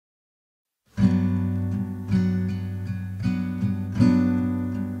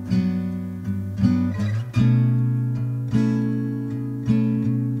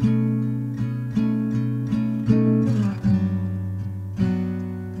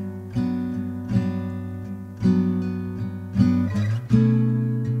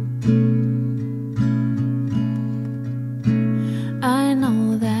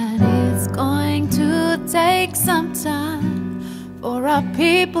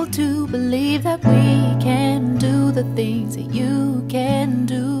people to believe that we can do the things that you can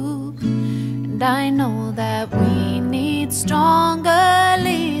do. And I know that we need stronger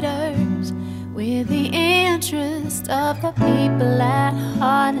leaders with the interest of the people at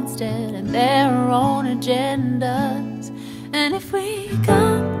heart instead of their own agendas. And if we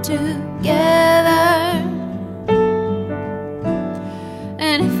come together,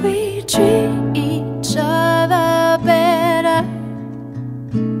 and if we treat each other better,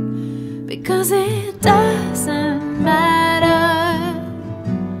 because it doesn't matter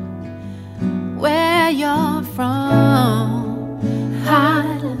where you're from,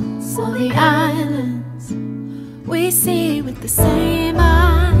 highlands or the islands, we see with the same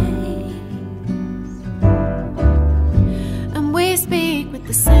eyes, and we speak with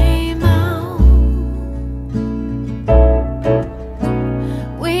the same mouth,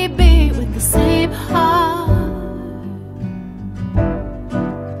 we beat with the same heart.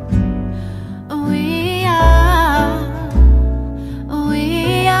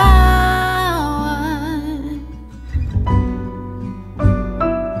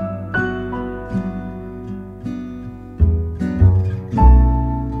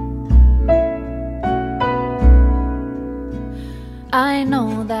 I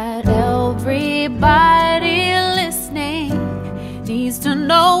know that everybody listening needs to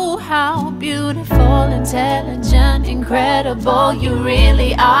know how beautiful, intelligent, incredible you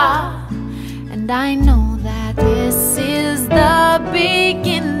really are. And I know that this is the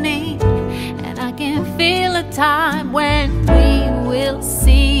beginning, and I can feel a time when we will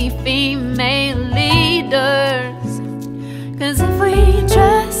see female leaders. 'Cause if we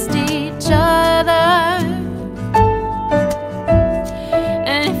trust each other,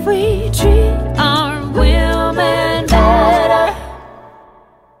 we treat our women better,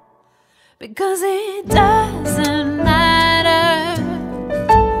 because it doesn't matter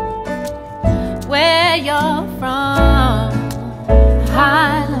where you're from,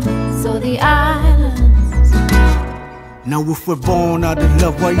 highlands or the islands. Now if we're born out of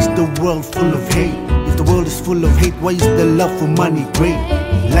love, why is the world full of hate? If the world is full of hate, why is the love for money great?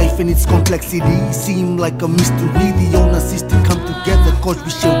 Life in its complexity seem like a mystery. The owner system come together cause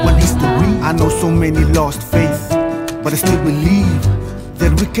we share one history. I know so many lost faith, but I still believe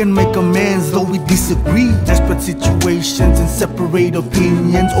that we can make amends though we disagree. Desperate situations and separate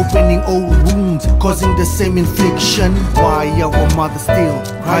opinions, opening old wounds, causing the same infliction. Why our mother still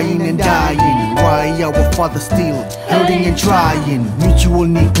crying and dying? Why our father still hurting and trying? Mutual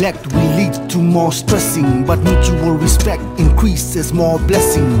neglect will lead to more stressing, but mutual respect increases more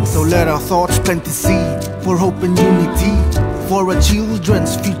blessings. So let our thoughts plant the seed for hope and unity, for our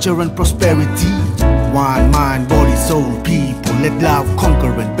children's future and prosperity. One mind, body, soul, people, let love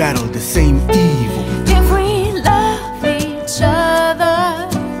conquer and battle the same evil.